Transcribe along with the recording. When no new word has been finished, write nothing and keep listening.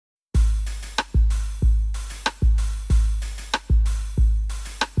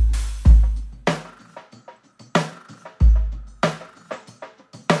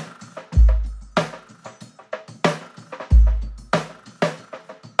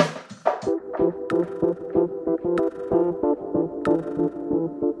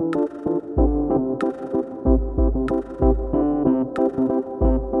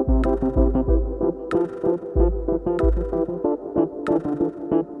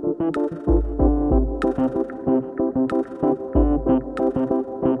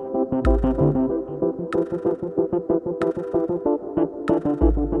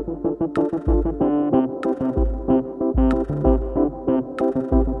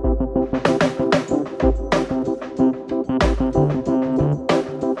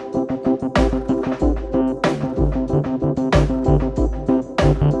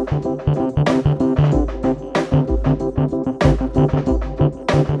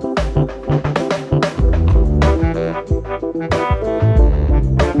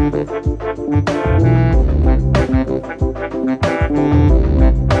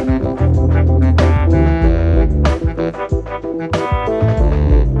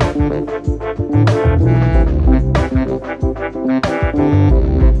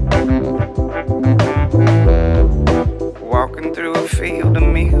Walking through a field of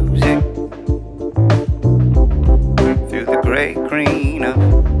music, through the gray green of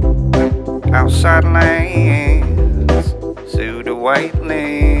outside lands, through the white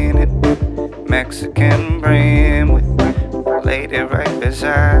linen Mexican brim with the lady right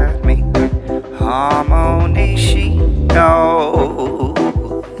beside me. Harmony, she knows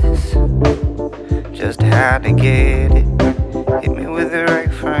just how to get it. Hit me with the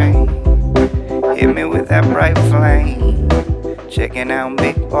right frame, hit me with that bright flame. Checking out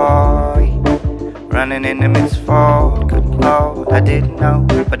Big Boy, running in the midst-fall. Good Lord, I didn't know,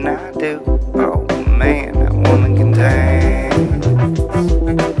 but now I do. Oh man, that woman can dance,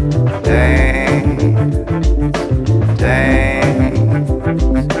 dance,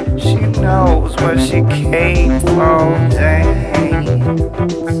 dance. She knows what she came for. Dance,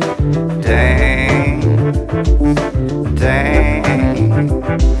 dance, dance.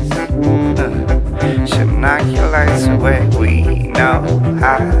 She'll knock your lights away. We know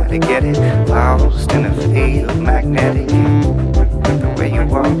how to get it. Lost in a field magnetic. The way you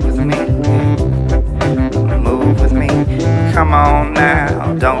walk with me, move with me. Come on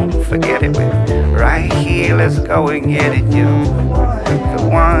now, don't forget it. We're right here, let's go and get it. You're the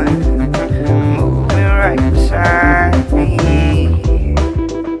one moving right beside me.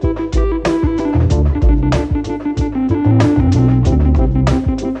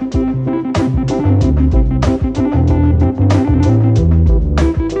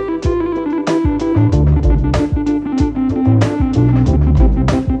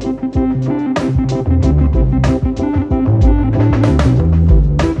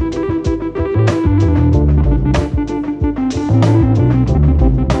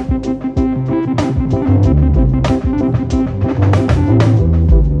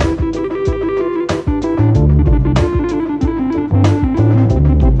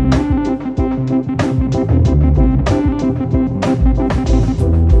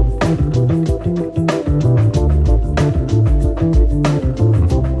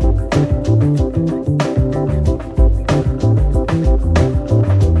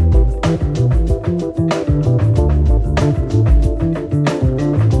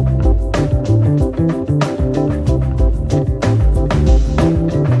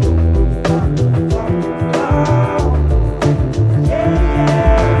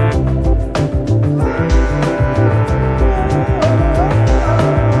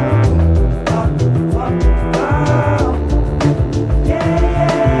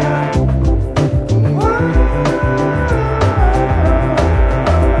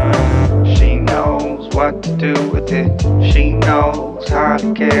 What to do with it. She knows how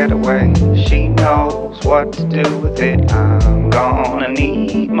to get away. She knows what to do with it. I'm gonna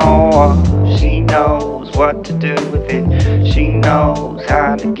need more. She knows what to do with it. She knows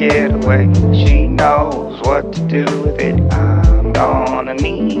how to get away. She knows what to do with it. I'm gonna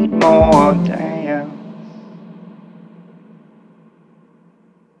need more. Damn.